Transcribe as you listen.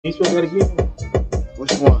You still gotta get him.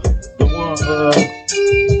 Which one? The one,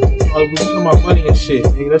 we talking about money and shit,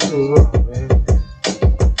 nigga. That shit was wrong, man.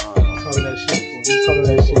 Talking that shit, we talking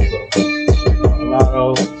that shit, bro. A lot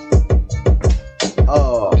of.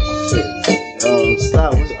 Oh, shit.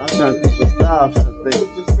 Stop. I'm trying to think of style. I'm trying to think.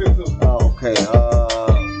 Oh, okay.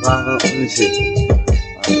 Let me see.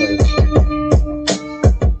 Okay.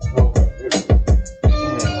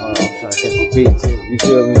 I'm trying to catch the beat, too. You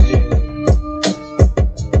feel me?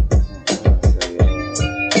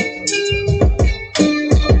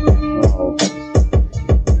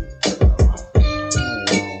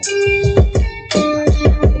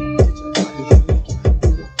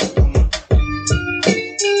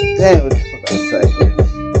 Damn, what the fuck I say? I'm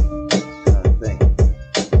trying to think.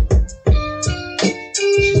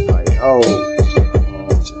 Like,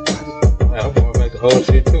 I'm going back to old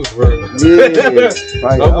shit too, bro. Yeah.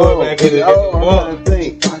 Like, I'm going back in the I'm trying to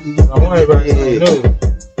think. I'm going back to the new.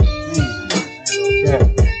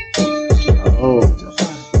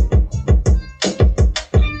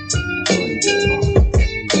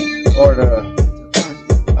 Or the,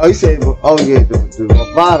 you said, the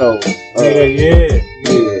Movado. Yeah.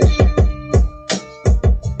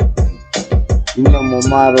 You know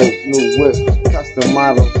Movado, new whip, custom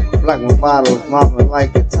models, black Movados, mama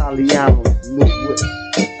like Italianos, new whip.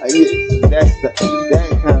 That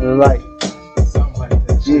kind of like, Something like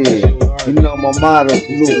that. yeah. You know Movado,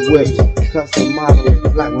 new whips, custom models,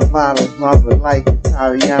 black Movados, mama like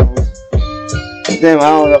Italianos. Damn, I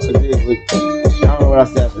don't know what I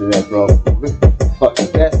said after that, bro. But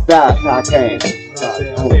that's how I came.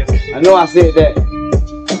 I know I said that.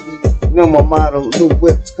 You know my motto, new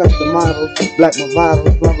whips, custom models, black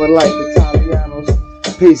Movados, mama like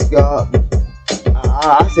Italianos. Peace, God.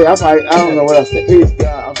 I don't know what I said. Peace,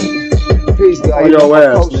 God. Peace, God. You know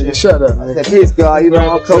ass, nigga. Shut up, man. I said, peace, God. You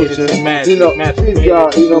know I'm culture. You know, peace,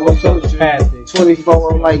 God. You know I'm culture.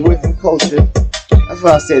 24, I'm like wisdom culture. That's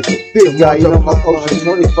what I said. Peace, God. You know my culture.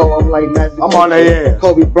 24, I'm like magic. I'm on their ass.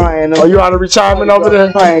 Kobe Bryant. Oh, you on the retirement over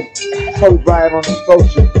there? Kobe Bryant on the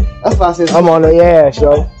culture. That's what I said. I'm on their ass,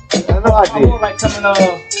 yo. I know I did. I'm more like coming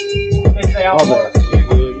they say I'm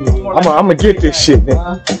gonna get this shit,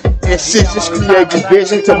 man. Incisions create the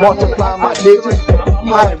vision to multiply my digits.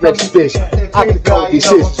 High registration, optical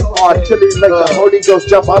decisions. Artillery make the Holy Ghost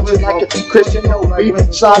jump out just like a Christian. No beef,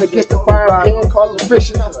 shot against the fire pan, call it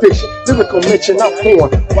fiction. I'm fiction, lyrical mention, I'm porn.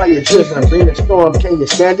 While you're driven, bring a storm, can you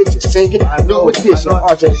stand it? You're singing. New edition,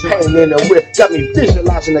 RJ Payne in the whip. Got me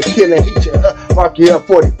visualizing a killing. Heat you up, mark you up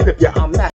 40 pip, yeah, I'm not.